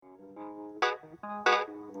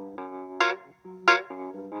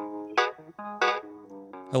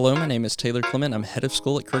Hello, my name is Taylor Clement. I'm head of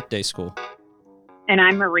school at Kirk Day School. And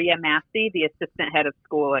I'm Maria Massey, the assistant head of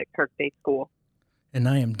school at Kirk Day School. And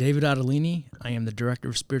I am David Ottolini. I am the director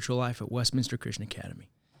of spiritual life at Westminster Christian Academy.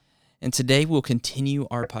 And today we'll continue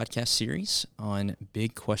our podcast series on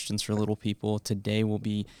big questions for little people. Today we'll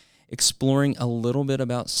be exploring a little bit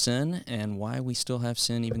about sin and why we still have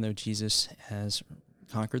sin even though Jesus has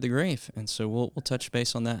conquered the grave. And so we'll touch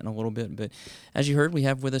base on that in a little bit. But as you heard, we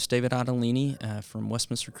have with us David Ottolini from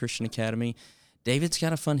Westminster Christian Academy. David's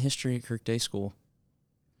got a fun history at Kirk Day School.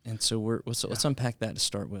 And so let's unpack that to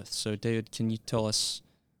start with. So David, can you tell us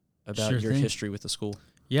about your history with the school?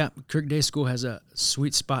 Yeah, Kirk Day School has a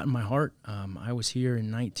sweet spot in my heart. I was here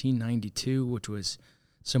in 1992, which was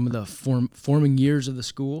some of the forming years of the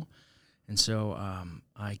school. And so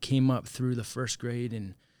I came up through the first grade,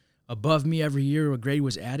 and above me every year a grade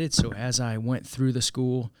was added. So as I went through the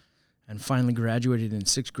school and finally graduated in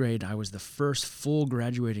sixth grade, I was the first full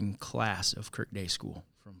graduating class of Kirk Day School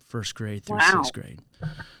from first grade through sixth grade.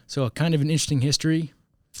 So kind of an interesting history.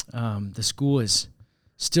 The school is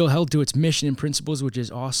still held to its mission and principles, which is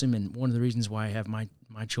awesome, and one of the reasons why I have my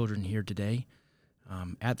children here today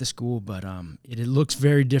at the school, but it looks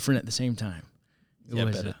very different at the same time. I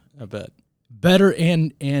bet. Better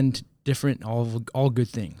and different, all good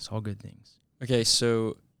things, Okay,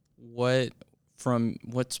 so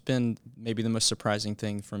what's been maybe the most surprising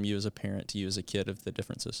thing from you as a parent to you as a kid of the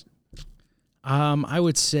differences? I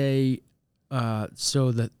would say,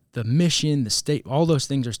 so the mission, the state, all those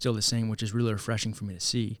things are still the same, which is really refreshing for me to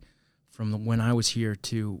see from when I was here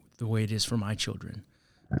to the way it is for my children.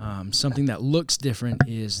 Something that looks different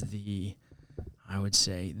is the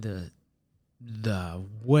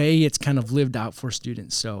way it's kind of lived out for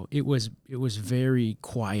students. So it was very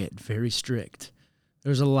quiet, very strict.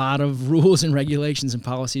 There's a lot of rules and regulations and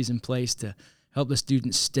policies in place to help the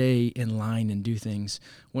students stay in line and do things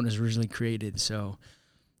when it was originally created. So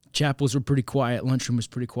chapels were pretty quiet, lunchroom was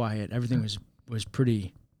pretty quiet, everything was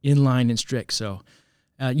pretty in line and strict. So,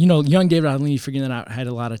 young David Ottolini figuring that out, had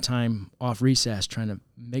a lot of time off recess trying to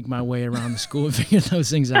make my way around the school and figure those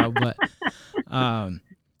things out. But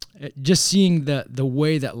just seeing the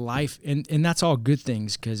way that life, and that's all good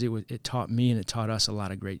things, because it taught me and it taught us a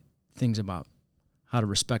lot of great things about how to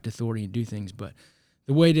respect authority and do things. But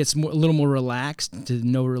the way that it's a little more relaxed, to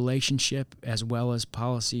know relationship as well as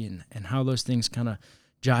policy, and how those things kind of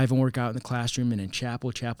jive and work out in the classroom and in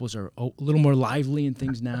chapel. Chapels are a little more lively and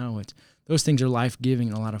things now. Those things are life-giving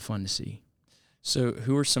and a lot of fun to see. So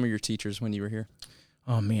who were some of your teachers when you were here?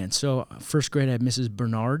 Oh, man. So first grade I had Mrs.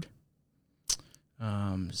 Bernard.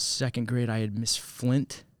 Second grade I had Miss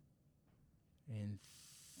Flint. In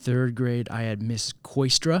third grade I had Miss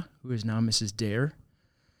Koistra, who is now Mrs. Dare.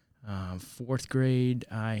 Fourth grade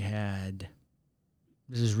I had,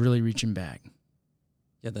 this is really reaching back.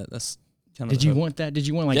 Yeah, that's kind of. Did you want that? Did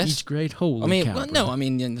you want yes. Each grade? Holy cow. Well, no, I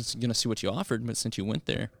mean, you're going to see what you offered, but since you went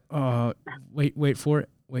there. Wait for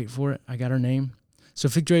it. I got her name. So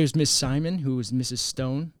fifth grade was Miss Simon, who was Mrs.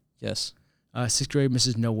 Stone. Yes. Sixth grade,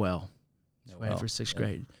 Mrs. Noel. Waiting for sixth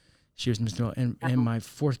grade. She was Miss Noel. And my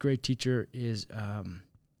fourth grade teacher is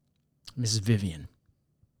Mrs. Vivian.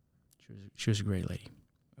 She was a great lady.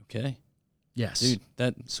 Okay. Yes. Dude,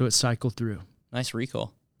 so it cycled through. Nice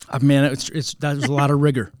recall. Man, that was a lot of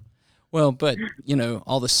rigor. Well, but,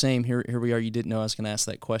 all the same, here we are. You didn't know I was going to ask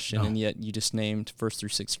that question, and yet you just named first through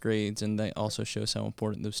sixth grades, and that also shows how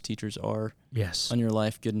important those teachers are on your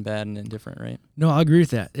life, good and bad and indifferent, right? No, I agree with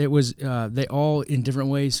that. It was they all, in different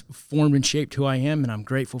ways, formed and shaped who I am, and I'm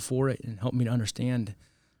grateful for it, and helped me to understand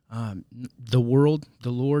the world,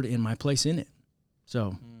 the Lord, and my place in it.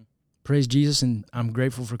 So praise Jesus, and I'm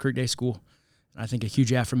grateful for Kirk Day School. I think a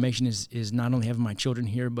huge affirmation is not only having my children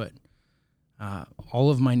here, but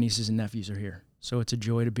all of my nieces and nephews are here. So it's a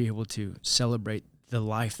joy to be able to celebrate the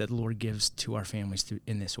life that the Lord gives to our families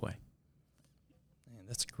in this way. Man,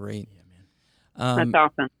 that's great. Yeah, man. That's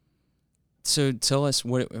awesome. So tell us,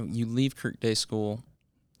 what you leave Kirk Day School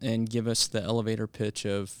and give us the elevator pitch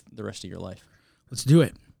of the rest of your life. Let's do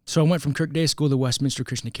it. So I went from Kirk Day School to Westminster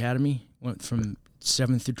Christian Academy, went from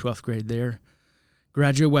 7th through 12th grade there,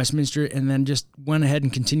 graduated Westminster, and then just went ahead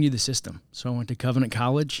and continued the system. So I went to Covenant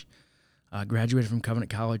College. Graduated from Covenant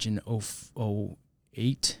College in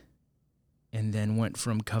 2008, and then went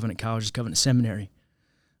from Covenant College to Covenant Seminary.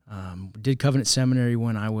 Did Covenant Seminary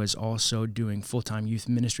when I was also doing full-time youth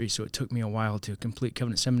ministry, so it took me a while to complete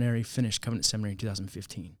Covenant Seminary, finished Covenant Seminary in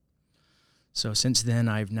 2015. So since then,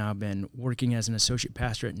 I've now been working as an associate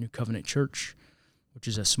pastor at New Covenant Church, which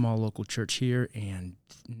is a small local church here, and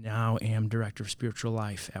now am director of spiritual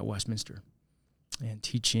life at Westminster, and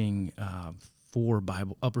teaching 4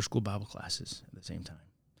 upper school Bible classes at the same time.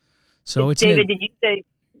 So it's David, did you say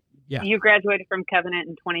Yeah. you graduated from Covenant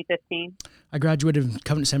in 2015? I graduated from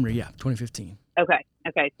Covenant Seminary, 2015. Okay.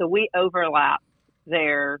 So we overlapped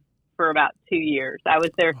there for about 2 years. I was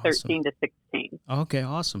there Awesome. 13 to 16. Okay,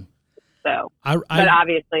 awesome. So, but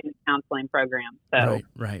obviously in the counseling program. So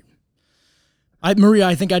right. Maria,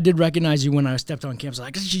 I think I did recognize you when I stepped on campus.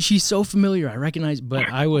 Like, she's so familiar. I recognize, but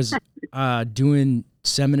I was doing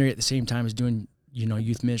seminary at the same time as doing,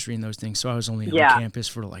 youth ministry and those things. So I was only on campus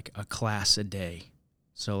for like a class a day.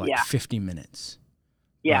 So 50 minutes.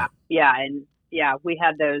 Yeah. But, We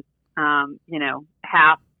had those,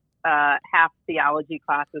 half theology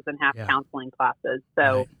classes and half counseling classes.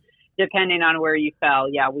 So depending on where you fell,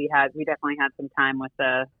 we definitely had some time with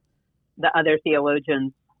the other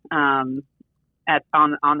theologians, on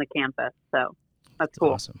the campus. So that's cool.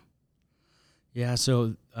 Awesome. Yeah.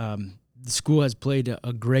 So, the school has played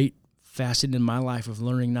a great facet in my life of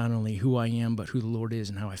learning not only who I am, but who the Lord is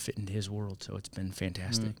and how I fit into his world. So it's been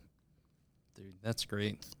fantastic. Dude, that's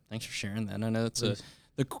great. Thanks for sharing that. I know it's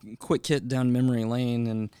the quick hit down memory lane,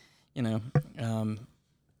 and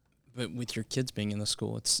but with your kids being in the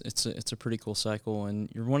school, it's a pretty cool cycle, and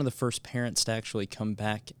you're one of the first parents to actually come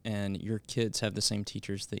back and your kids have the same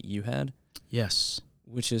teachers that you had. Yes.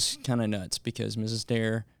 Which is kind of nuts because Mrs.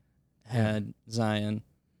 Dare had Zion,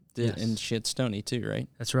 and she had Stoney too, right?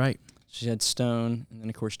 That's right. She had Stone, and then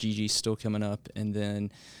of course Gigi's still coming up, and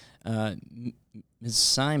then Ms.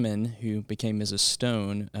 Simon, who became Mrs.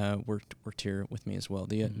 Stone, worked here with me as well.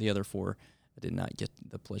 The other four I did not get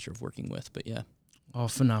the pleasure of working with, but yeah. All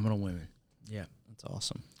phenomenal women. Yeah. That's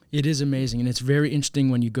awesome. It is amazing, and it's very interesting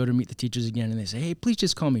when you go to meet the teachers again and they say, hey, please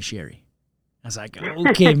just call me Sherry. I was like,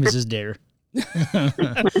 okay, Mrs. Dare.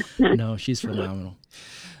 No, she's phenomenal.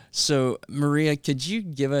 So, Maria, could you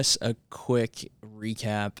give us a quick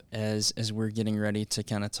recap as we're getting ready to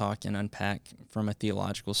kind of talk and unpack from a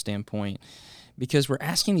theological standpoint? Because we're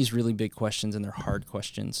asking these really big questions, and they're hard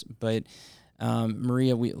questions. But,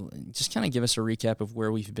 Maria, we just kind of give us a recap of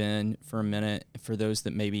where we've been for a minute for those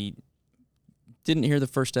that maybe didn't hear the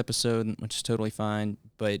first episode, which is totally fine.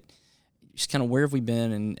 But just kind of where have we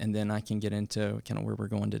been, and then I can get into kind of where we're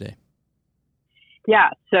going today.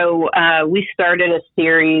 Yeah, so we started a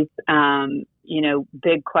series,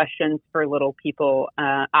 big questions for little people.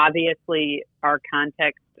 Obviously, our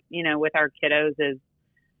context, with our kiddos is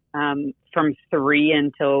from 3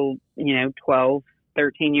 until, 12,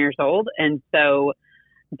 13 years old. And so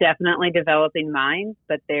definitely developing minds,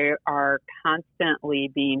 but they are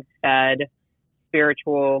constantly being fed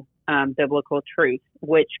spiritual, biblical truth,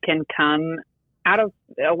 which can come out of,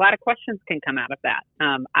 a lot of questions can come out of that.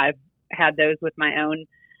 I've had those with my own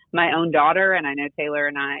daughter, and I know Taylor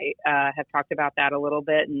and I have talked about that a little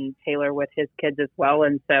bit, and Taylor with his kids as well.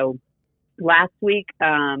 And so last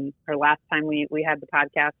time we had the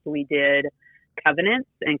podcast, we did covenants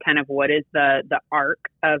and kind of what is the arc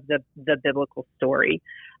of the biblical story,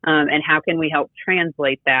 and how can we help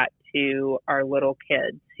translate that to our little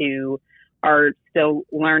kids who are still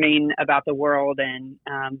learning about the world and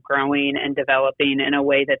growing and developing in a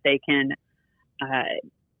way that they can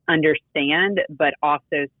understand, but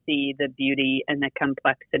also see the beauty and the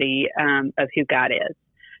complexity of who God is.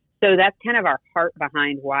 So that's kind of our heart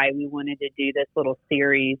behind why we wanted to do this little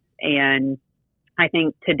series. And I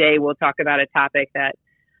think today we'll talk about a topic that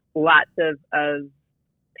lots of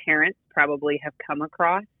parents probably have come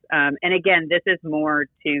across. And again, this is more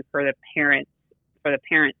for the parent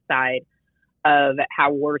side of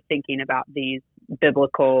how we're thinking about these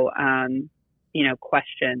biblical,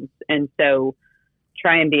 questions. And so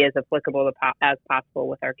try and be as applicable as possible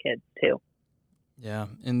with our kids too. Yeah,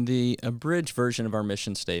 and the abridged version of our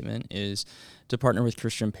mission statement is to partner with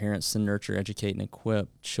Christian parents to nurture, educate, and equip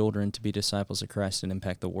children to be disciples of Christ and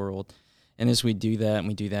impact the world. And as we do that, and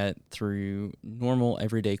we do that through normal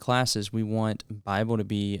everyday classes, we want Bible to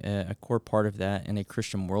be a core part of that and a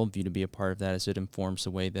Christian worldview to be a part of that as it informs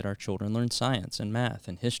the way that our children learn science and math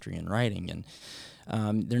and history and writing.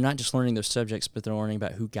 And they're not just learning those subjects, but they're learning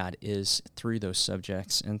about who God is through those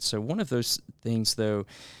subjects. And so one of those things, though,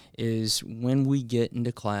 is when we get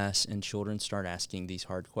into class and children start asking these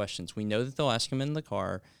hard questions. We know that they'll ask them in the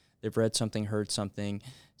car. They've read something, heard something.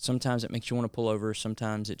 Sometimes it makes you want to pull over.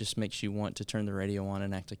 Sometimes it just makes you want to turn the radio on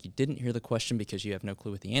and act like you didn't hear the question because you have no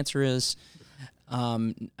clue what the answer is.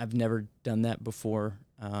 I've never done that before.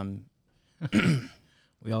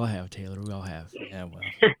 We all have, Taylor. We all have. Yeah, well,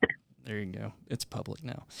 There you go. It's public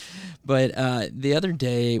now. But the other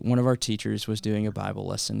day, one of our teachers was doing a Bible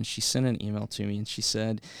lesson. She sent an email to me, and she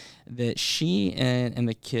said that she and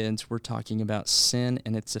the kids were talking about sin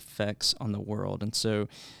and its effects on the world. And so,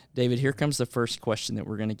 David, here comes the first question that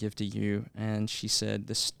we're going to give to you. And she said,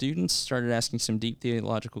 the students started asking some deep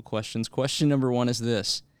theological questions. Question number one is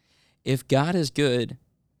this: if God is good,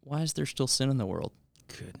 why is there still sin in the world?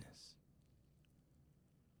 Goodness.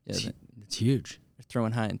 Yeah, it's huge.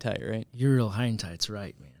 Throwing high and tight, right? You're real high and tight's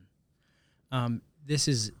right, man. This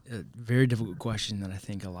is a very difficult question that I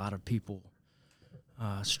think a lot of people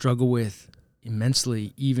struggle with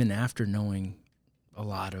immensely, even after knowing a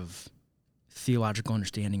lot of theological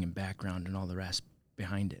understanding and background and all the rest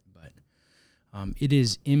behind it. But it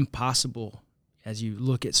is impossible, as you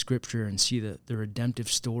look at Scripture and see the redemptive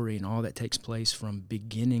story and all that takes place from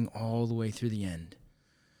beginning all the way through the end,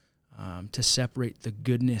 to separate the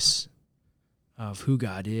goodness of who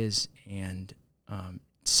God is and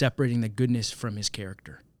separating the goodness from his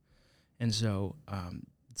character. And so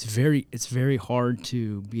it's very hard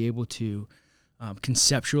to be able to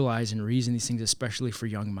conceptualize and reason these things, especially for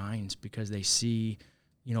young minds, because they see,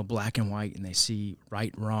 black and white, and they see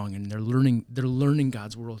right, wrong, and they're learning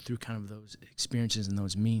God's world through kind of those experiences and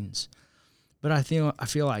those means. But I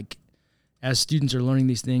feel like as students are learning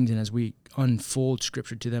these things and as we unfold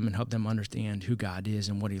Scripture to them and help them understand who God is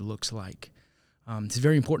and what he looks like, it's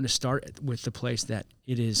very important to start with the place that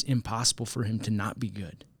it is impossible for him to not be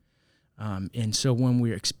good. And so when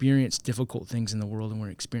we experience difficult things in the world and we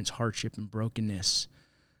experience hardship and brokenness,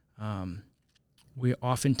 we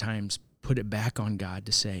oftentimes put it back on God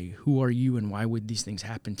to say, who are you and why would these things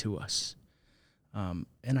happen to us?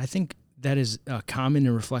 And I think that is a common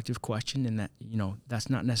and reflective question, and that, that's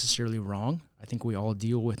not necessarily wrong. I think we all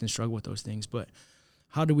deal with and struggle with those things, but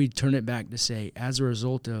how do we turn it back to say, as a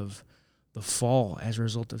result of the fall, as a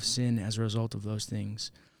result of sin, as a result of those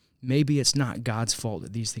things, maybe it's not God's fault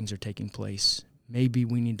that these things are taking place. Maybe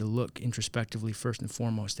we need to look introspectively first and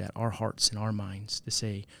foremost at our hearts and our minds to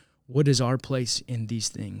say, what is our place in these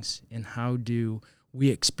things, and how do we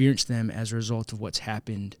experience them as a result of what's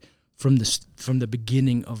happened from the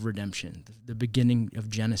beginning of redemption, the beginning of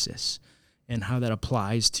Genesis, and how that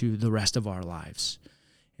applies to the rest of our lives.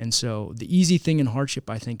 And so the easy thing in hardship,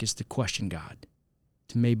 I think, is to question God,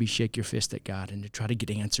 to maybe shake your fist at God and to try to get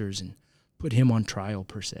answers and put him on trial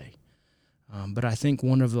per se. But I think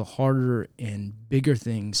one of the harder and bigger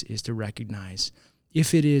things is to recognize,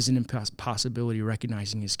 if it is an impossibility,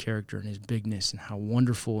 recognizing his character and his bigness and how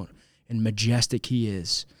wonderful and majestic he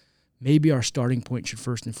is, maybe our starting point should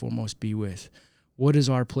first and foremost be with, what is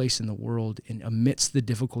our place in the world, and amidst the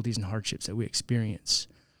difficulties and hardships that we experience,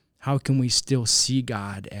 how can we still see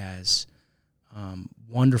God as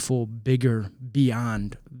wonderful, bigger,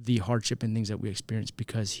 beyond the hardship and things that we experience,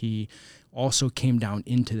 because he also came down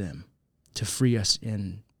into them to free us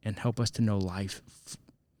and help us to know life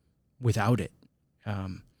without it,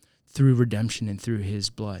 through redemption and through his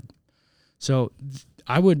blood. So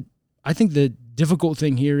I think the difficult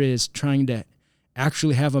thing here is trying to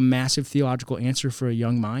actually have a massive theological answer for a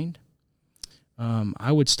young mind.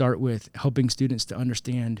 I would start with helping students to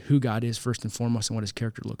understand who God is first and foremost and what his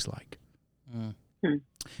character looks like. And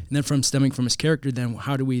then stemming from his character, then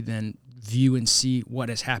how do we then view and see what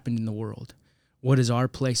has happened in the world? What is our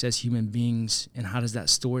place as human beings, and how does that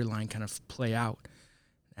storyline kind of play out?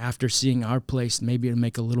 After seeing our place, maybe it'll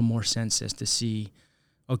make a little more sense as to see,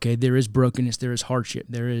 okay, there is brokenness, there is hardship,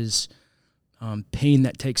 there is pain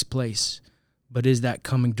that takes place, but is that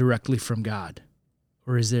coming directly from God?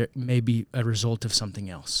 Or is there maybe a result of something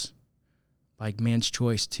else, like man's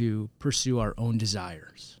choice to pursue our own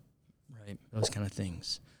desires? Right. Those kind of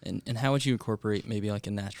things. And how would you incorporate maybe like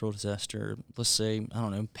a natural disaster, let's say, I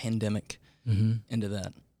don't know, pandemic, into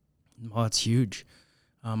that? Well, it's huge.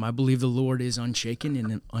 I believe the Lord is unshaken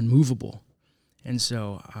and unmovable. And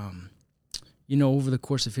so, over the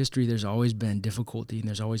course of history, there's always been difficulty, and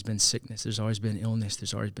there's always been sickness, there's always been illness,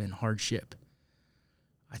 there's always been hardship.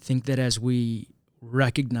 I think that as we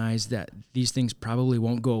recognize that these things probably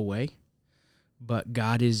won't go away, but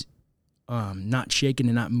God is not shaken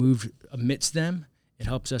and not moved amidst them, it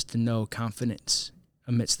helps us to know confidence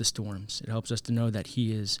amidst the storms. It helps us to know that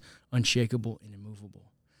he is unshakable and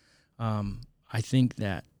immovable. I think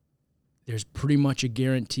that there's pretty much a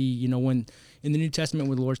guarantee, when in the New Testament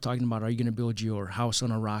when the Lord's talking about, are you going to build your house on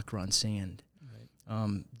a rock or on sand?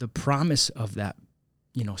 Right. The promise of that,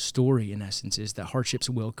 story in essence is that hardships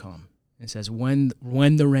will come. It says when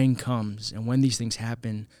the rain comes and when these things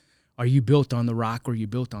happen, are you built on the rock or are you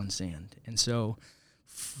built on sand? And so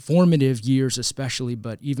formative years especially,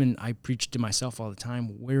 but even I preach to myself all the time,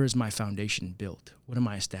 where is my foundation built? What am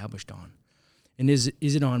I established on? And is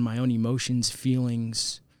it on my own emotions,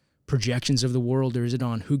 feelings, projections of the world, or is it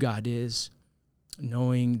on who God is,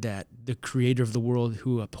 knowing that the creator of the world,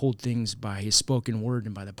 who upholds things by his spoken word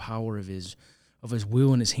and by the power of his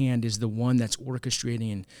will in his hand, is the one that's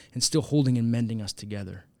orchestrating and still holding and mending us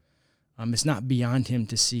together. It's not beyond him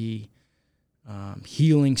to see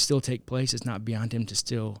healing still take place. It's not beyond him to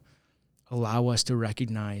still allow us to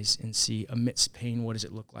recognize and see amidst pain, what does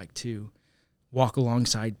it look like to walk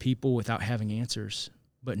alongside people without having answers,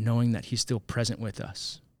 but knowing that he's still present with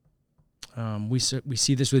us. We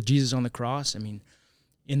see this with Jesus on the cross. I mean,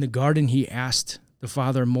 in the garden, he asked the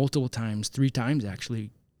Father multiple times, 3 times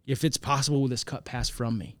actually, if it's possible, will this cup pass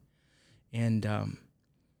from me? And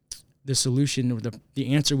the solution, or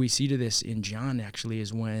the answer we see to this in John actually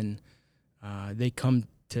is when they come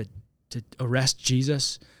to arrest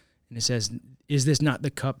Jesus, and it says, is this not the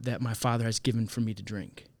cup that my Father has given for me to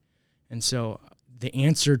drink? And so the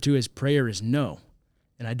answer to his prayer is no.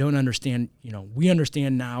 And I don't understand, we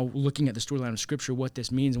understand now, looking at the storyline of Scripture, what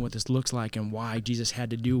this means and what this looks like and why Jesus had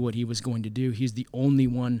to do what he was going to do. He's the only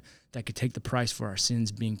one that could take the price for our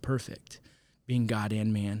sins, being perfect, being God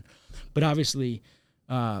and man. But obviously,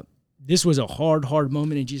 this was a hard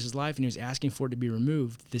moment in Jesus' life, and he was asking for it to be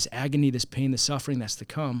removed. This agony, this pain, the suffering that's to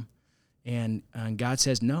come. And God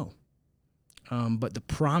says no. But the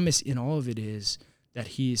promise in all of it is that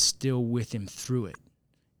he is still with him through it.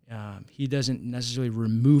 He doesn't necessarily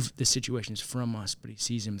remove the situations from us, but he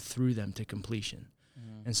sees him through them to completion.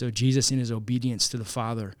 Mm. And so Jesus, in his obedience to the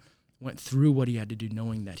Father, went through what he had to do,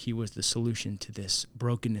 knowing that he was the solution to this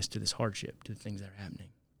brokenness, to this hardship, to the things that are happening.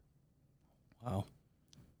 Wow.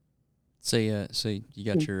 So you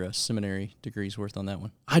got your seminary degrees worth on that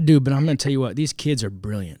one? I do, but I'm going to tell you what, these kids are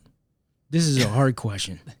brilliant. This is a hard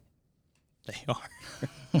question. They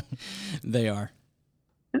are. They are.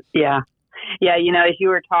 Yeah. Yeah, as you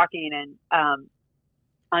were talking and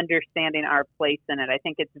understanding our place in it, I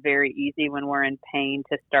think it's very easy when we're in pain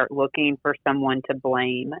to start looking for someone to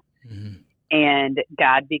blame. Mm-hmm. And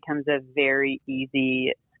God becomes a very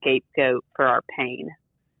easy scapegoat for our pain,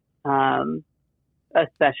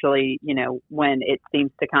 especially, when it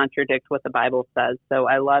seems to contradict what the Bible says. So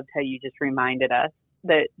I loved how you just reminded us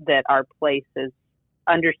that our place is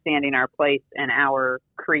understanding our place and our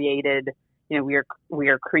created, we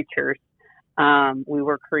are creatures. We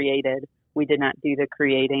were created. We did not do the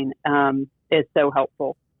creating. Is so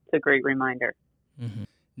helpful. It's a great reminder. Mm-hmm.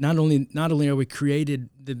 Not only are we created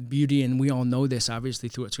the beauty, and we all know this obviously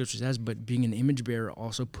through what Scripture says, but being an image bearer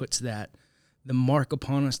also puts the mark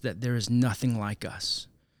upon us that there is nothing like us.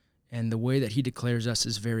 And the way that he declares us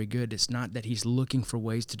is very good. It's not that he's looking for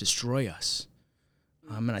ways to destroy us.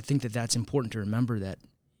 And I think that that's important to remember, that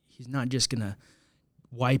he's not just going to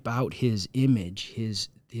wipe out his image, his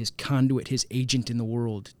conduit, his agent in the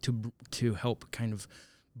world to help kind of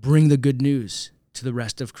bring the good news to the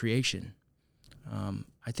rest of creation.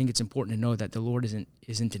 I think it's important to know that the Lord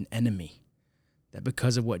isn't an enemy, that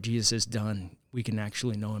because of what Jesus has done, we can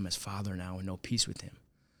actually know him as Father now and know peace with him.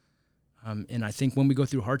 And I think when we go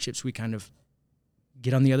through hardships, we kind of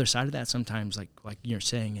get on the other side of that sometimes, like you're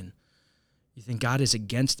saying, and you think, God is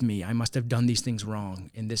against me. I must have done these things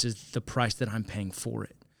wrong, and this is the price that I'm paying for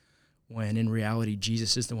it. When in reality,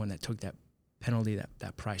 Jesus is the one that took that penalty,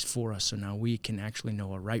 that price for us. So now we can actually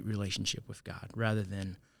know a right relationship with God rather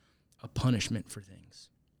than a punishment for things.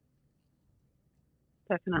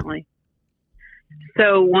 Definitely.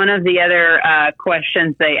 So one of the other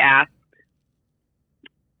questions they asked,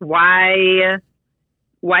 why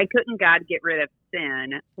couldn't God get rid of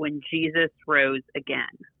sin when Jesus rose again?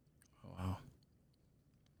 Wow.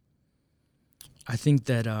 I think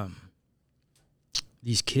that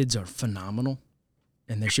these kids are phenomenal,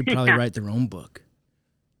 and they should probably write their own book.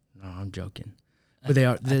 No, I'm joking. But they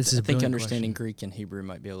are. I think understanding Greek and Hebrew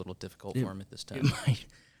might be a little difficult for them at this time. It might.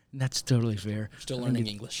 That's totally fair. Still learning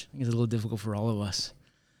English. I think it's a little difficult for all of us.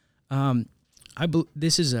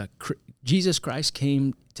 Jesus Christ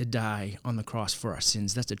came to die on the cross for our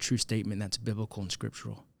sins. That's a true statement. That's biblical and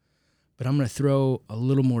scriptural. But I'm going to throw a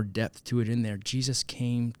little more depth to it in there. Jesus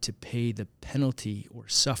came to pay the penalty or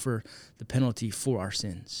suffer the penalty for our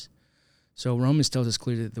sins. So Romans tells us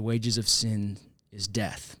clearly that the wages of sin is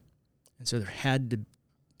death. And so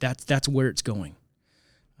that's where it's going.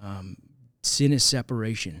 Sin is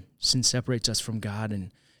separation. Sin separates us from God,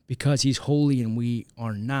 and because he's holy and we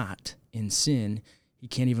are not in sin, he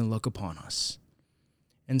can't even look upon us.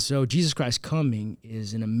 And so Jesus Christ coming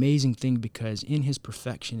is an amazing thing, because in his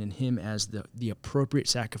perfection and him as the appropriate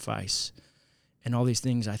sacrifice and all these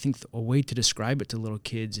things. I think a way to describe it to little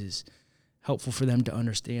kids is helpful for them to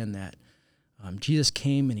understand that Jesus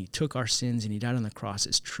came and he took our sins and he died on the cross.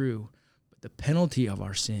 It's true, but the penalty of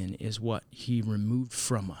our sin is what he removed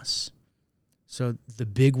from us. So the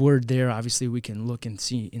big word there, obviously we can look and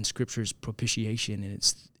see in Scripture's propitiation, and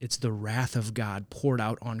it's the wrath of God poured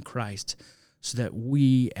out on Christ so that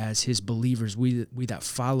we as his believers, we that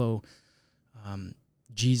follow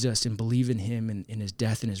Jesus and believe in him and in his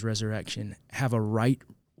death and his resurrection, have a right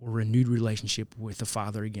or renewed relationship with the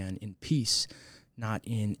Father again in peace, not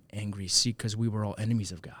in angry, because we were all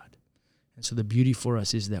enemies of God. And so the beauty for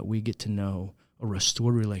us is that we get to know a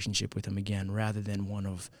restored relationship with him again, rather than one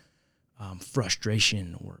of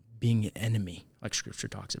frustration or being an enemy, like Scripture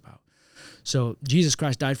talks about. So Jesus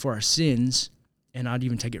Christ died for our sins, and I'd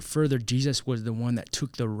even take it further. Jesus was the one that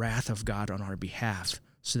took the wrath of God on our behalf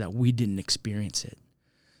so that we didn't experience it.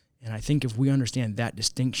 And I think if we understand that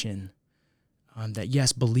distinction, that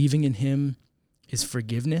yes, believing in him is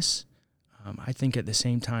forgiveness, I think at the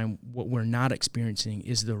same time, what we're not experiencing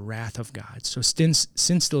is the wrath of God. So sin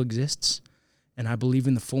still exists, and I believe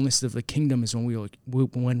in the fullness of the kingdom is when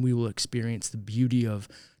we will experience the beauty of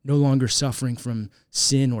no longer suffering from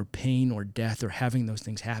sin or pain or death or having those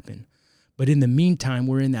things happen. But in the meantime,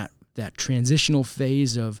 we're in that transitional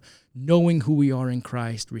phase of knowing who we are in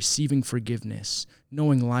Christ, receiving forgiveness,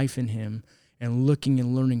 knowing life in him, and looking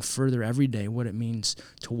and learning further every day what it means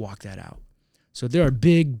to walk that out. So there are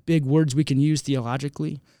big, big words we can use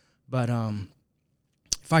theologically, but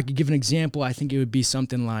if I could give an example, I think it would be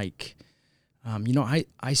something like,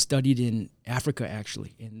 I studied in Africa,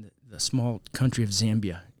 actually, in the small country of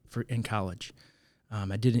Zambia in college.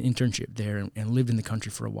 I did an internship there and lived in the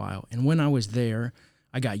country for a while. And when I was there,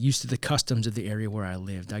 I got used to the customs of the area where I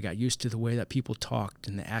lived. I got used to the way that people talked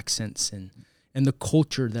and the accents and the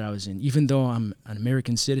culture that I was in. Even though I'm an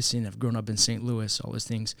American citizen, I've grown up in St. Louis, all those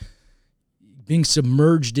things, being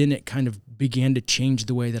submerged in it kind of began to change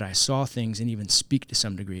the way that I saw things and even speak to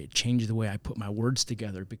some degree. It changed the way I put my words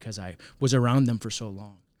together because I was around them for so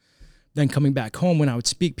long. Then coming back home, when I would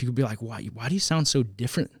speak, people would be like, why do you sound so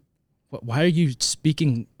different? Why are you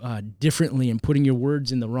speaking differently and putting your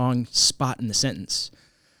words in the wrong spot in the sentence?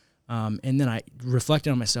 And then I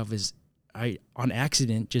reflected on myself as on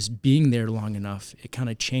accident, just being there long enough, it kind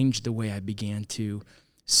of changed the way I began to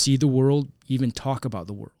see the world, even talk about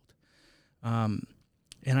the world. And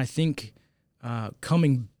I think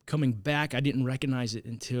coming back, I didn't recognize it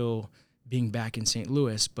until being back in St.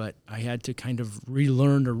 Louis, but I had to kind of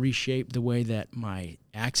relearn or reshape the way that my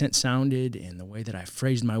accent sounded and the way that I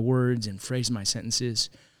phrased my words and phrased my sentences.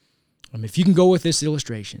 If you can go with this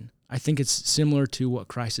illustration, I think it's similar to what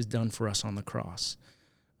Christ has done for us on the cross.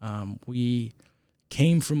 We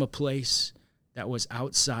came from a place that was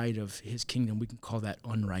outside of his kingdom. We can call that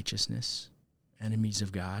unrighteousness, enemies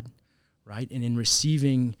of God, right? And in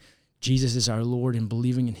receiving Jesus as our Lord and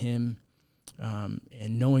believing in him,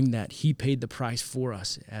 and knowing that he paid the price for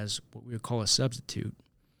us as what we would call a substitute,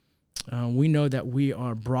 we know that we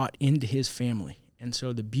are brought into his family. And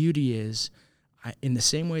so the beauty is, in the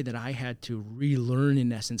same way that I had to relearn,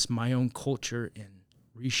 in essence, my own culture and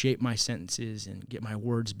reshape my sentences and get my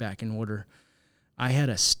words back in order, I had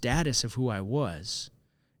a status of who I was,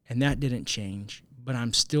 and that didn't change, but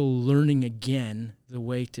I'm still learning again the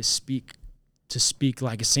way to speak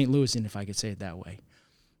like a St. Louisan, if I could say it that way.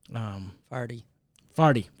 Farty.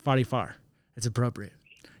 Farty. It's appropriate.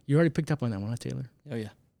 You already picked up on that one, huh, Taylor? Oh, yeah.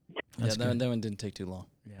 That's that one didn't take too long.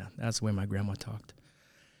 Yeah, that's the way my grandma talked.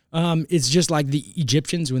 It's just like the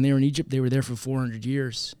Egyptians. When they were in Egypt, they were there for 400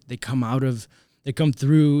 years. They come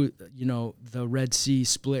through, the Red Sea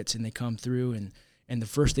splits, and they come through, and the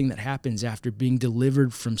first thing that happens after being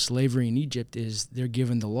delivered from slavery in Egypt is they're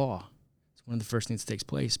given the law. It's one of the first things that takes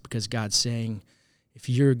place, because God's saying, if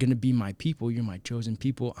you're going to be my people, you're my chosen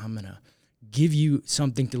people, I'm going to give you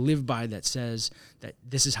something to live by that says that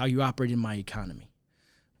this is how you operate in my economy.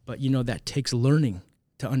 But, that takes learning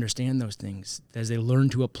to understand those things. As they learn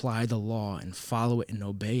to apply the law and follow it and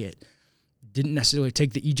obey it, didn't necessarily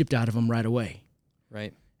take the Egypt out of them right away.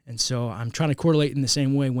 Right. And so I'm trying to correlate in the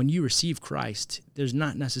same way. When you receive Christ, there's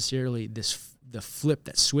not necessarily the flip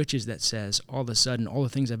that switches that says all of a sudden all the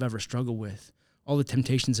things I've ever struggled with, all the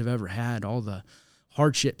temptations I've ever had, all the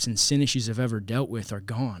hardships and sin issues I've ever dealt with are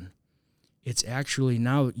gone. It's actually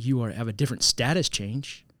now you have a different status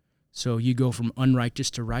change. So you go from unrighteous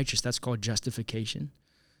to righteous. That's called justification.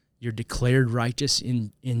 You're declared righteous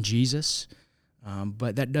in Jesus,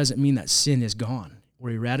 but that doesn't mean that sin is gone or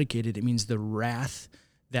eradicated. It means the wrath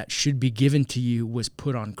that should be given to you was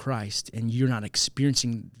put on Christ, and you're not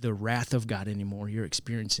experiencing the wrath of God anymore. You're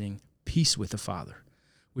experiencing peace with the Father,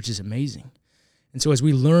 which is amazing. And so as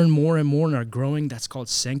we learn more and more and are growing, that's called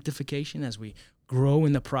sanctification. As we grow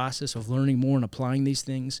in the process of learning more and applying these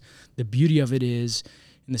things, the beauty of it is,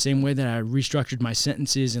 in the same way that I restructured my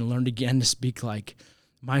sentences and learned again to speak like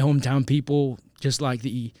my hometown people, just like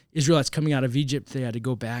the Israelites coming out of Egypt, they had to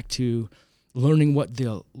go back to learning what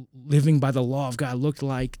the living by the law of God looked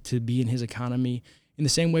like to be in his economy. In the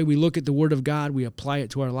same way, we look at the word of God, we apply it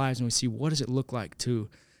to our lives, and we see what does it look like to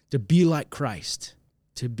be like Christ,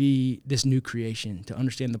 to be this new creation, to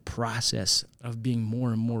understand the process of being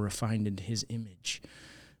more and more refined into his image.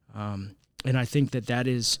 And I think that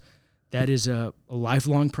is a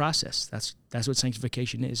lifelong process. That's what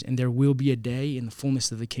sanctification is. And there will be a day in the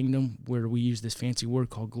fullness of the kingdom where we use this fancy word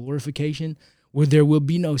called glorification, where there will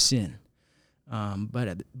be no sin.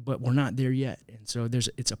 But we're not there yet. And so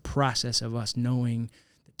it's a process of us knowing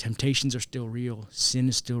that temptations are still real, sin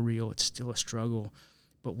is still real, it's still a struggle.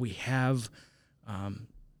 But we have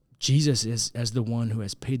Jesus as the one who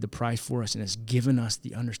has paid the price for us and has given us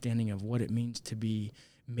the understanding of what it means to be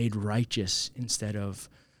made righteous instead of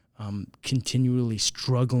continually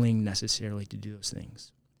struggling necessarily to do those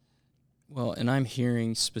things. Well, and I'm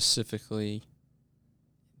hearing specifically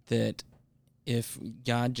that if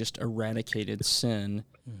God just eradicated sin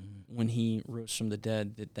when he rose from the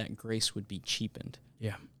dead, that grace would be cheapened.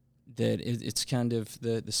 Yeah. That it's kind of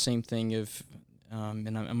the same thing of, and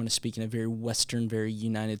I'm going to speak in a very Western, very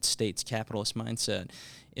United States capitalist mindset.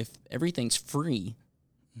 If everything's free,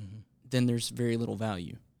 then there's very little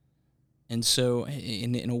value. And so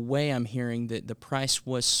in a way, I'm hearing that the price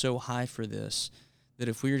was so high for this that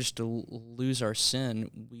if we were just to lose our sin,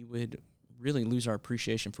 we would really lose our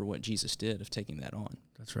appreciation for what Jesus did of taking that on.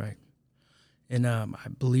 That's right. And I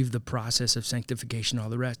believe the process of sanctification, all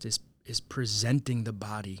the rest, is presenting the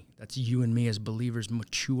body. That's you and me as believers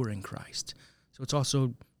mature in Christ. So it's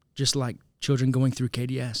also just like children going through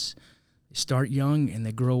KDS. They start young and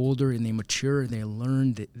they grow older and they mature and they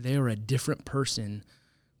learn that they're a different person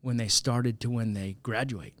when they started to when they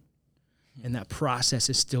graduate. And that process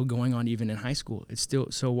is still going on even in high school. It's still,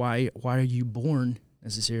 so why are you born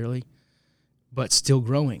necessarily, but still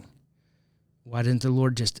growing? Why didn't the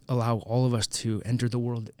Lord just allow all of us to enter the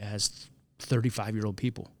world as 35-year-old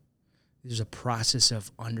people? There's a process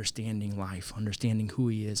of understanding life, understanding who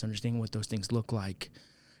he is, understanding what those things look like,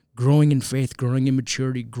 growing in faith, growing in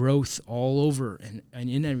maturity, growth all over and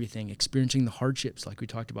in everything, experiencing the hardships like we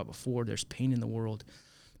talked about before. There's pain in the world,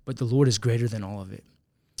 but the Lord is greater than all of it.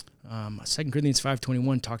 2 Corinthians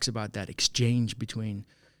 5:21 talks about that exchange between,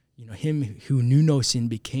 him who knew no sin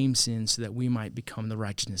became sin so that we might become the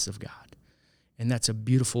righteousness of God. And that's a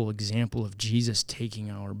beautiful example of Jesus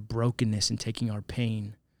taking our brokenness and taking our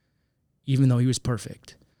pain, even though he was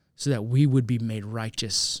perfect, so that we would be made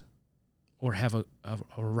righteous or have a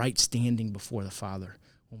right standing before the Father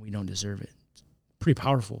when we don't deserve it. It's pretty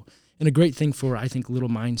powerful and a great thing for, I think, little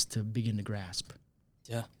minds to begin to grasp.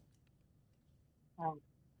 Yeah.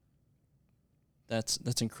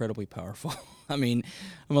 That's incredibly powerful. I mean,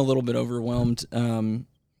 I'm a little bit overwhelmed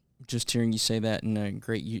just hearing you say that, and a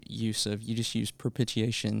great use of, you just use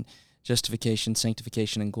propitiation, justification,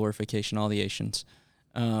 sanctification, and glorification, all the Asians.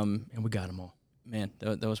 And we got them all. Man,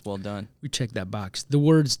 that was well done. We checked that box. The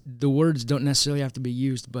words don't necessarily have to be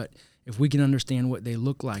used, but if we can understand what they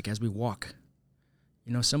look like as we walk.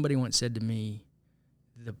 Somebody once said to me,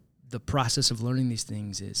 the process of learning these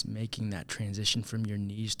things is making that transition from your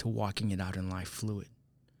knees to walking it out in life fluid.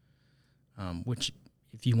 Which,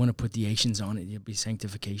 if you want to put the Asians on it, it'll be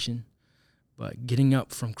sanctification. But getting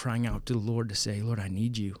up from crying out to the Lord to say, Lord, I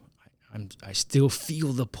need you. I still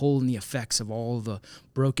feel the pull and the effects of all the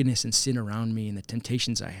brokenness and sin around me and the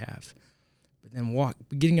temptations I have. But then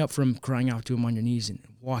getting up from crying out to him on your knees and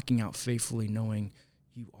walking out faithfully, knowing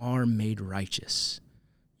you are made righteous.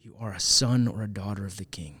 You are a son or a daughter of the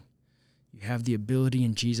King. You have the ability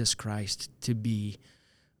in Jesus Christ to be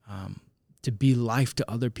life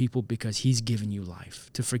to other people because he's given you life,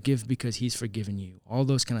 to forgive because he's forgiven you. All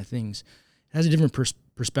those kind of things. It has a different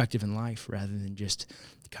perspective in life rather than just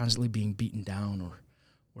constantly being beaten down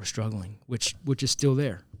or struggling, which is still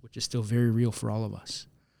there, which is still very real for all of us.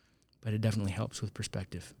 But it definitely helps with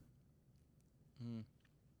perspective.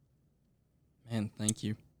 Man, thank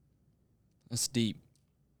you. That's deep.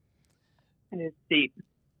 It is deep.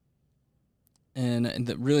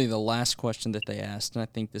 And really the last question that they asked, and I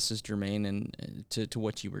think this is germane and to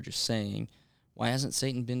what you were just saying, why hasn't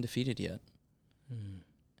Satan been defeated yet?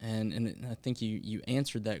 And I think you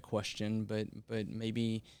answered that question, but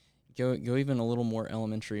maybe go even a little more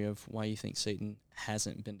elementary of why you think Satan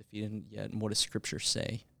hasn't been defeated yet, and what does Scripture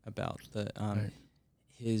say about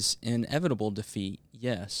his inevitable defeat?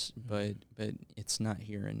 Yes, but it's not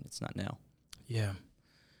here and it's not now. Yeah.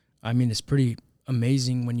 I mean, it's pretty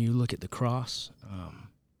amazing when you look at the cross.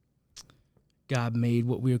 God made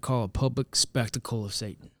what we would call a public spectacle of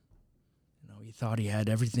Satan. He thought he had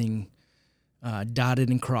everything dotted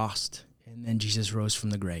and crossed, and then Jesus rose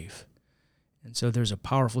from the grave. And so there's a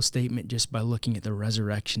powerful statement just by looking at the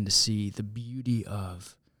resurrection to see the beauty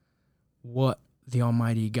of what the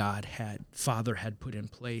Almighty God Father had put in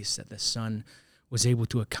place, that the Son was able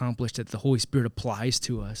to accomplish, that the Holy Spirit applies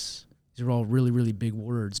to us. These are all really, really big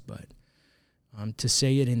words, but to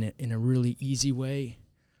say it in a really easy way,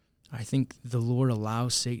 I think the Lord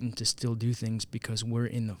allows Satan to still do things because we're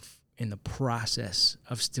in the process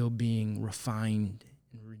of still being refined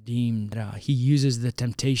and redeemed. He uses the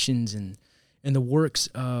temptations and the works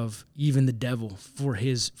of even the devil for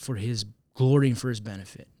his glory and for his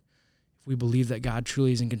benefit. If we believe that God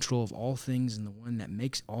truly is in control of all things and the one that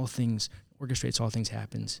makes all things, orchestrates all things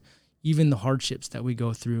happens, even the hardships that we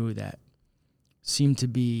go through that seem to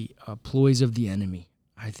be ploys of the enemy,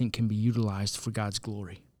 I think can be utilized for God's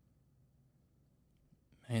glory.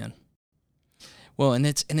 Man. Well, and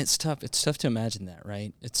it's tough. It's tough to imagine that,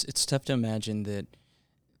 right? It's tough to imagine that,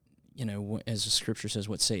 as the scripture says,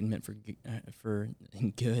 what Satan meant for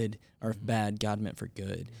good or bad, God meant for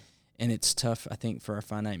good. And it's tough, I think, for our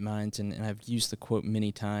finite minds. And I've used the quote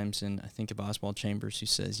many times, and I think of Oswald Chambers, who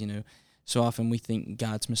says, so often we think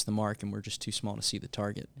God's missed the mark and we're just too small to see the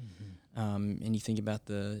target. Mm-hmm. And you think about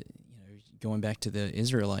going back to the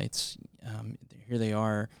Israelites, here they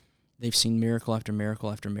are. They've seen miracle after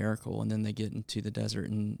miracle after miracle, and then they get into the desert,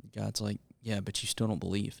 and God's like, yeah, but you still don't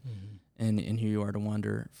believe. Mm-hmm. And here you are to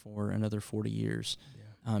wander for another 40 years.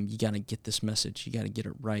 Yeah. You got to get this message. You got to get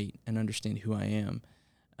it right and understand who I am.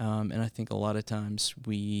 And I think a lot of times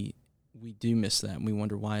we do miss that, and we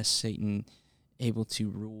wonder, why is Satan able to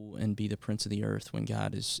rule and be the prince of the earth when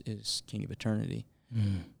God is king of eternity?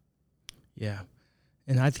 Mm. Yeah.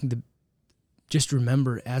 And I think just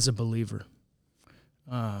remember, as a believer,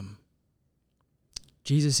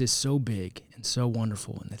 Jesus is so big and so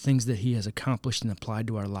wonderful, and the things that he has accomplished and applied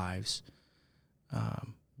to our lives,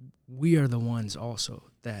 we are the ones also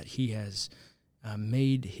that he has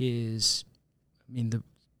made his, the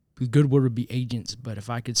good word would be agents, but if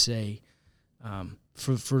I could say,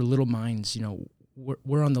 for little minds,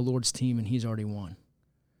 we're on the Lord's team and he's already won.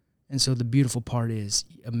 And so the beautiful part is,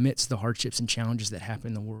 amidst the hardships and challenges that happen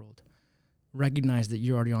in the world, recognize that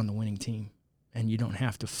you're already on the winning team. And you don't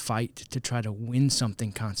have to fight to try to win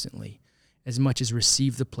something constantly, as much as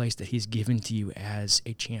receive the place that he's given to you as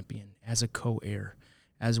a champion, as a co-heir,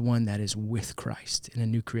 as one that is with Christ in a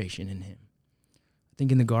new creation in him. I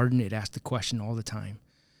think in the garden, it asked the question all the time,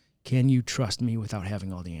 can you trust me without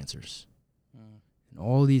having all the answers? And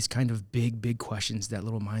all these kind of big questions that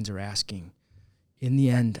little minds are asking, in the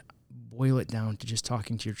end, boil it down to just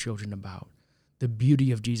talking to your children about the beauty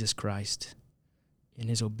of Jesus Christ in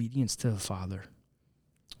his obedience to the Father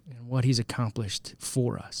and what he's accomplished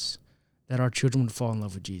for us, that our children would fall in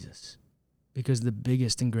love with Jesus. Because the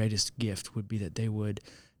biggest and greatest gift would be that they would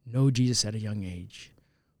know Jesus at a young age,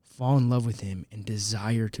 fall in love with him, and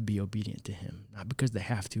desire to be obedient to him, not because they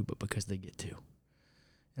have to, but because they get to.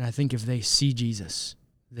 And I think if they see Jesus,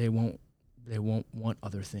 they won't want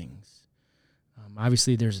other things.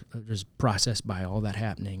 Obviously, there's process by all that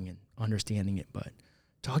happening and understanding it, but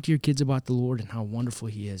talk to your kids about the Lord and how wonderful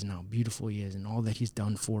he is and how beautiful he is and all that he's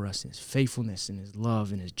done for us, and his faithfulness and his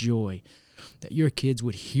love and his joy, that your kids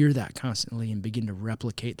would hear that constantly and begin to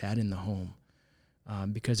replicate that in the home,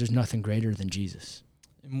 because there's nothing greater than Jesus.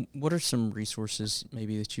 And what are some resources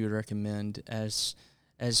maybe that you would recommend as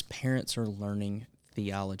parents are learning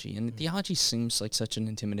theology? And theology seems like such an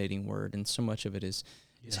intimidating word, and so much of it is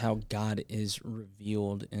how God is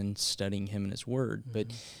revealed in studying him and his word. Mm-hmm.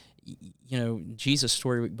 But Jesus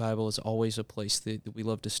Story Week Bible is always a place that we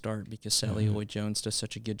love to start, because Sally Lloyd-Jones does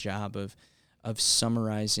such a good job of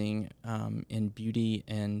summarizing in beauty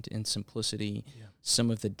and in simplicity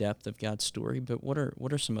some of the depth of God's story. But what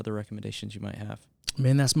are some other recommendations you might have?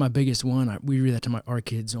 Man, that's my biggest one. We read that to our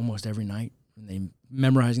kids almost every night. And they're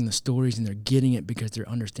memorizing the stories, and they're getting it because they're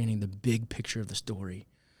understanding the big picture of the story.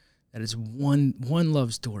 That it's one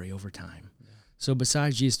love story over time. So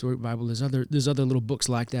besides Jesus Story Bible, there's other little books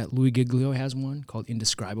like that. Louis Giglio has one called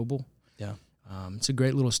Indescribable. Yeah. It's a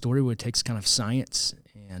great little story where it takes kind of science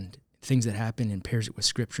and things that happen and pairs it with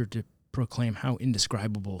Scripture to proclaim how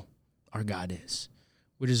indescribable our God is,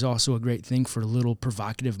 which is also a great thing for little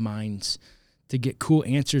provocative minds to get cool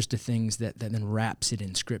answers to things that then wraps it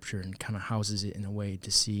in Scripture and kind of houses it in a way to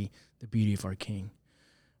see the beauty of our King.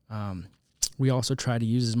 We also try to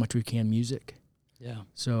use as much as we can music. Yeah.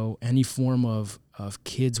 So any form of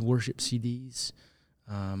kids worship CDs,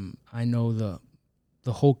 I know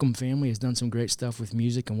the Holcomb family has done some great stuff with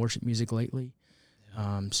music and worship music lately.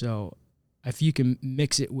 So if you can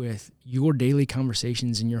mix it with your daily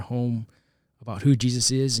conversations in your home about who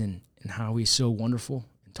Jesus is and how he's so wonderful,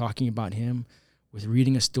 and talking about him, with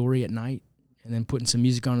reading a story at night and then putting some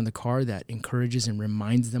music on in the car that encourages and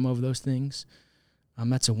reminds them of those things,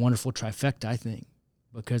 that's a wonderful trifecta, I think,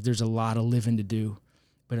 because there's a lot of living to do,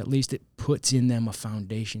 but at least it puts in them a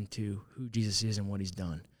foundation to who Jesus is and what he's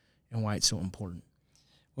done and why it's so important.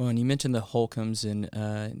 Well, and you mentioned the Holcombs, and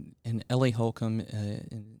Ellie Holcomb,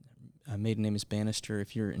 maiden name is Bannister.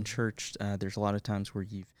 If you're in church, there's a lot of times where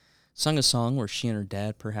you've sung a song where she and her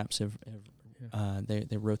dad perhaps have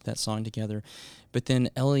they wrote that song together. But then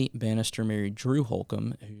Ellie Bannister married Drew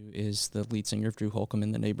Holcomb, who is the lead singer of Drew Holcomb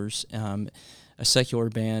and the Neighbors, a secular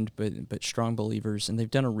band, but strong believers, and they've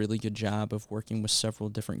done a really good job of working with several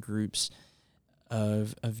different groups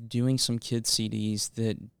of doing some kids CDs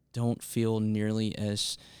that don't feel nearly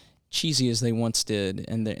as cheesy as they once did,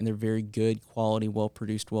 and they're very good quality,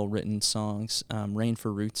 well-produced, well-written songs. Rain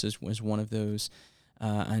for Roots was one of those,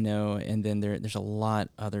 I know, and then there's a lot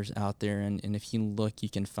others out there, and if you look, you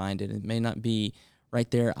can find it. It may not be right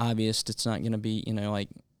there obvious. It's not going to be, like,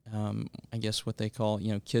 I guess what they call,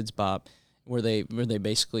 kids bop, where they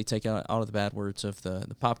basically take out all of the bad words of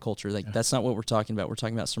the pop culture. Like, that's not what we're talking about. We're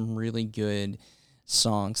talking about some really good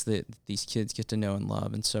songs that these kids get to know and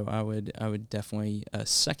love, and so I would definitely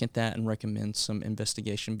second that and recommend some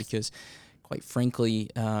investigation, because quite frankly,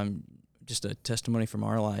 just a testimony from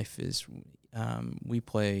our life is we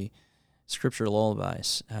play scripture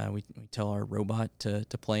lullabies. We tell our robot to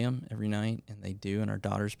play them every night, and they do, and our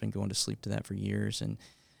daughter's been going to sleep to that for years, and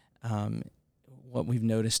what we've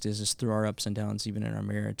noticed is through our ups and downs, even in our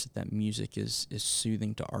marriage, that music is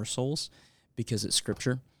soothing to our souls because it's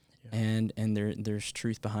scripture. Yeah. And there's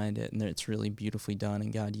truth behind it, and it's really beautifully done,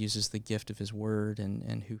 and God uses the gift of his word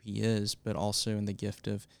and who he is, but also in the gift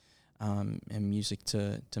of and music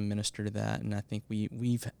to minister to that. And I think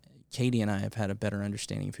Katie and I have had a better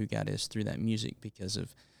understanding of who God is through that music because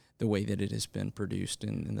of the way that it has been produced,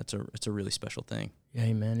 and it's a really special thing. Yeah,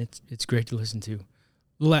 amen. It's great to listen to.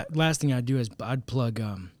 Last thing I'd do is I'd plug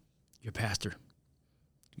your pastor.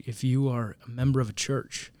 If you are a member of a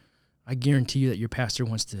church, I guarantee you that your pastor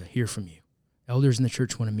wants to hear from you. Elders in the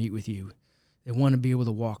church want to meet with you. They want to be able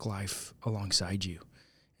to walk life alongside you.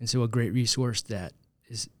 And so a great resource that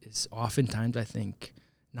is oftentimes, I think,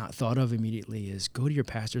 not thought of immediately is go to your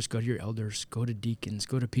pastors, go to your elders, go to deacons,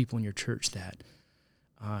 go to people in your church that,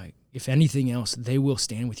 if anything else, they will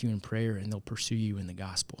stand with you in prayer and they'll pursue you in the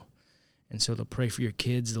gospel. And so they'll pray for your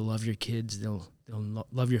kids, they'll love your kids, they'll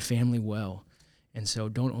love your family well. And so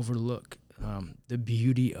don't overlook the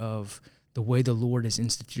beauty of the way the Lord has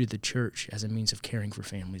instituted the church as a means of caring for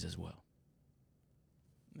families as well.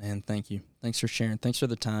 Man, thank you. Thanks for sharing. Thanks for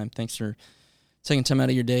the time. Thanks for taking time out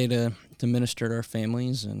of your day to minister to our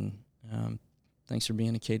families, and thanks for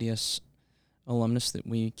being a KDS alumnus that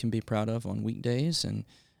we can be proud of on weekdays and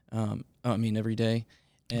every day.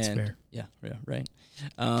 That's and fair. Yeah, right.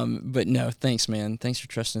 But no, thanks, man. Thanks for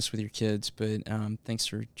trusting us with your kids, but thanks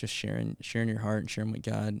for just sharing your heart and sharing what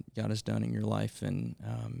God has done in your life, and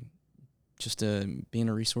just being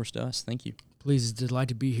a resource to us. Thank you. Please, it's a delight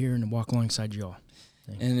to be here and walk alongside you all.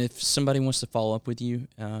 Thanks. And if somebody wants to follow up with you,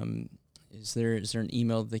 is there an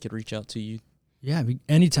email that they could reach out to you? Yeah,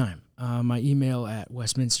 anytime. My email at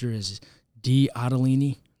Westminster is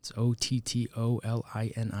dottolini, it's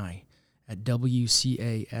OTTOLINI, at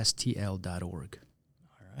WCASTL.org.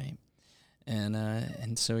 All right.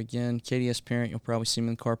 And so again, KDS parent, you'll probably see him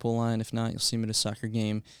in the carpool line. If not, you'll see him at a soccer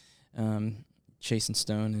game, chasing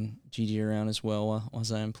Stone and Gigi around as well while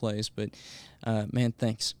Zion plays. But man,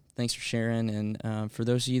 thanks for sharing. And for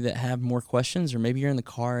those of you that have more questions, or maybe you're in the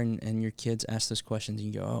car and your kids ask those questions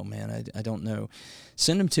and you go, oh man, I don't know,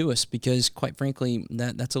 send them to us, because quite frankly,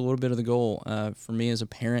 that's a little bit of the goal for me as a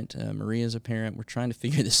parent, Maria as a parent. We're trying to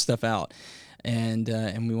figure this stuff out, and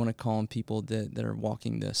we want to call on people that are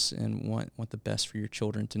walking this and want the best for your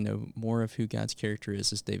children to know more of who God's character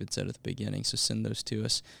is, as David said at the beginning. So send those to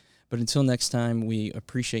us. But until next time, we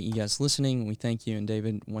appreciate you guys listening. We thank you. And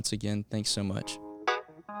David, once again, thanks so much.